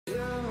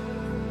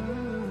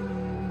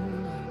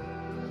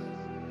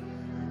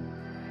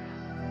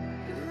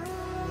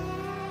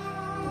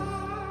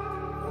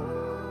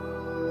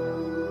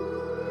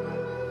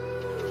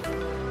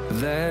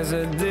There's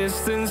a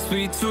distance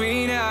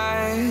between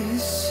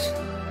us.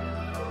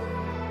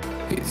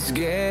 It's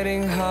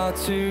getting hard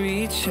to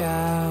reach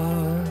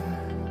out.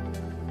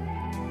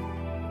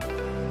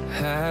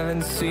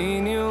 Haven't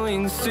seen you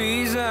in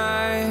seasons,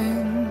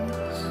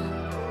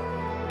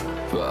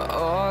 but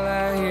all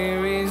I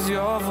hear is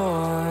your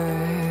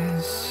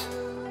voice.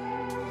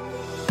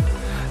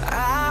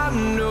 I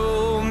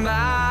know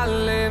my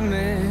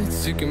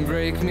limits, you can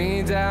break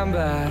me down,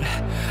 but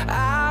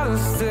I'll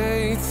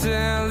stay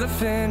till the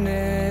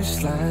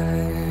finish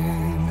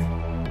line.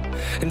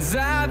 And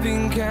I've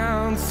been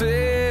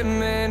counting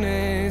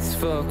minutes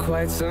for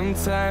quite some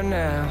time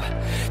now,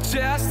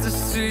 just to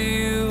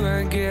see you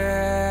again.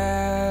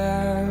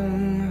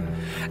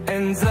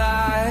 And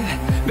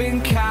I've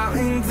been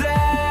counting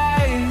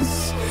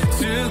days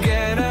to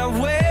get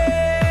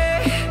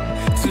away,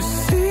 to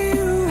see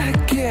you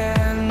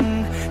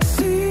again,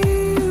 see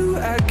you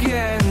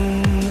again.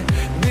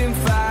 Been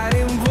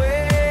fighting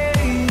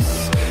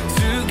ways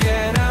to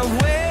get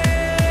away,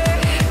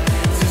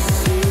 to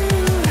see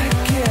you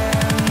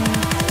again,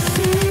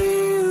 see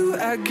you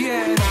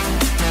again.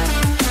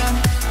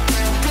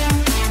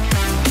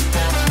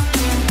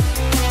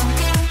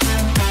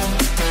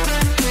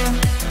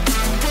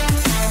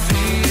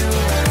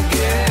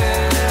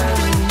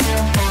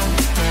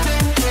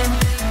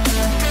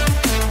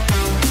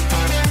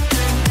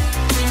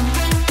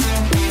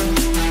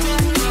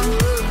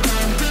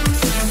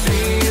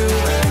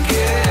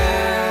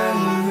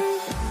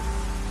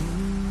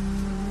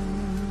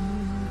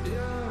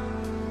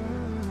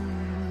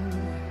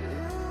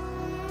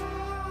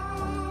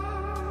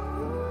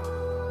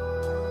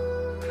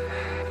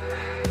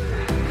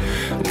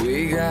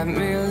 We got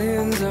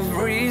millions of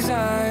reasons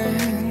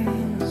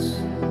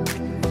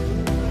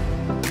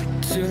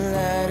to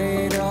let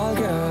it all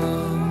go.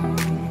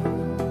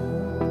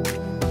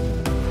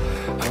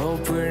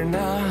 Hope we're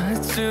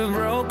not too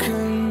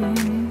broken.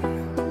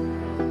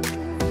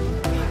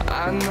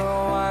 I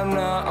know I'm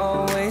not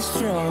always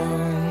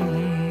strong,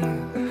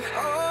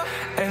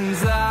 and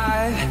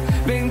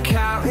I've been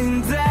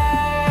counting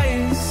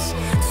days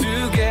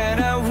to get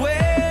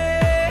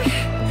away,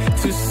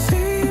 to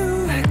see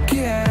you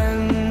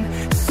again,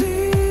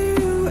 see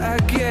you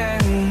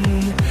again.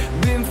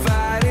 Been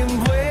fighting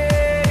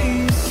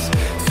ways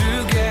to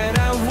get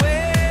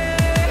away,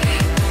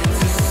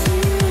 to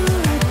see you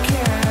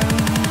again,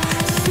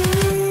 see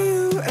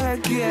you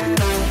again.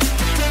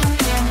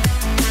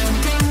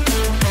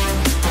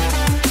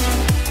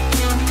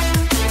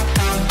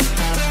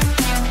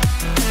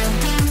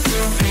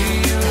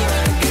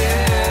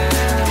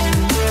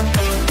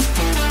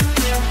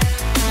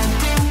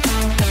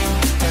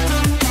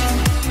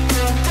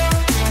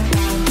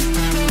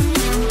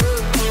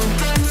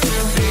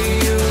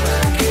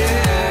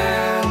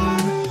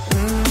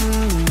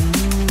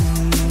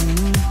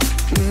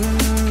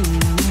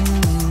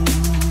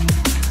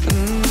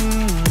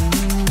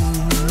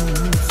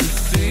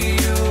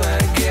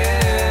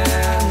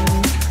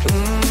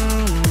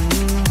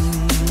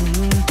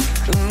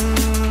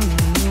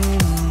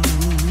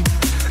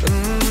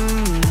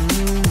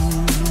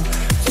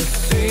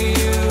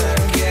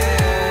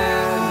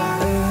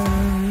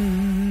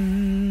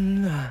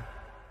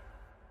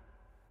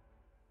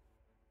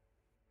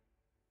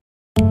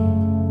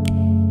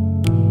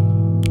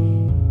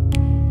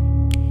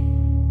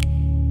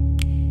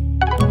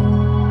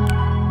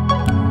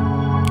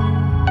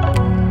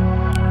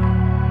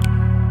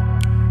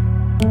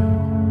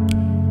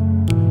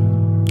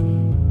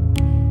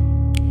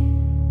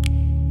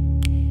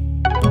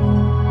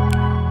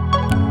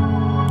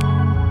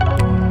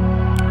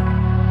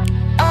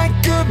 I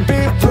could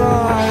be